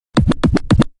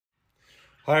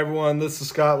Hi everyone, this is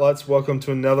Scott Lutz. Welcome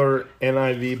to another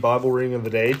NIV Bible reading of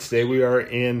the day. Today we are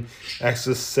in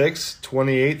Exodus 6,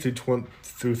 28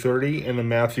 through 30, and in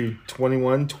Matthew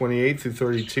 21, 28 through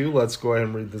 32. Let's go ahead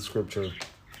and read the scripture.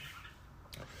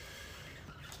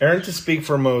 Aaron to speak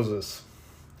for Moses.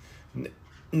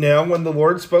 Now when the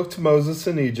Lord spoke to Moses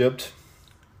in Egypt,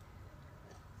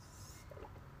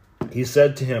 he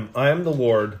said to him, I am the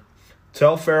Lord.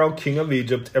 Tell Pharaoh, king of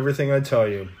Egypt, everything I tell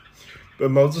you. But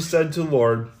Moses said to the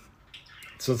Lord,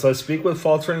 since I speak with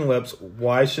faltering lips,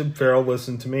 why should Pharaoh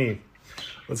listen to me?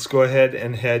 Let's go ahead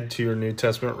and head to your New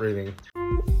Testament reading.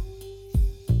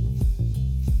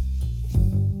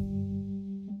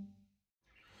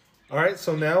 All right,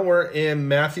 so now we're in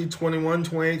Matthew 21,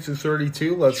 28 through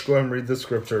 32. Let's go ahead and read the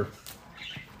scripture.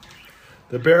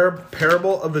 The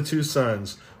parable of the two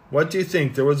sons. What do you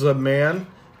think? There was a man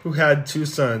who had two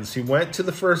sons. He went to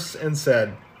the first and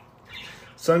said,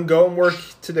 Son, go and work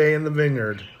today in the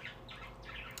vineyard.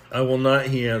 I will not,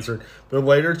 he answered, but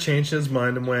later changed his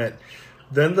mind and went.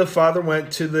 Then the father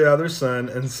went to the other son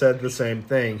and said the same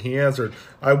thing. He answered,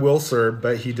 I will, sir,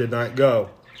 but he did not go.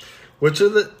 Which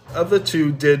of the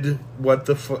two did what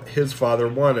his father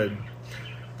wanted?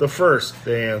 The first,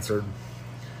 they answered.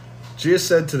 Jesus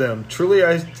said to them, Truly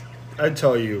I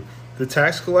tell you, the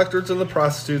tax collectors and the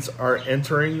prostitutes are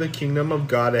entering the kingdom of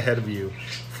God ahead of you.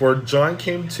 For John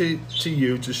came to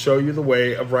you to show you the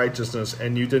way of righteousness,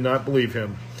 and you did not believe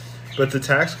him. But the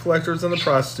tax collectors and the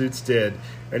prostitutes did.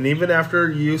 And even after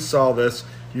you saw this,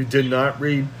 you did not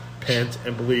repent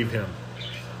and believe him.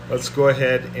 Let's go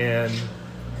ahead and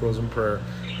close in prayer.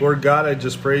 Lord God, I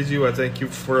just praise you. I thank you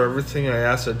for everything. I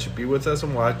ask that you be with us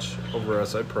and watch over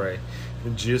us, I pray.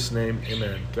 In Jesus' name,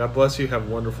 amen. God bless you. Have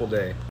a wonderful day.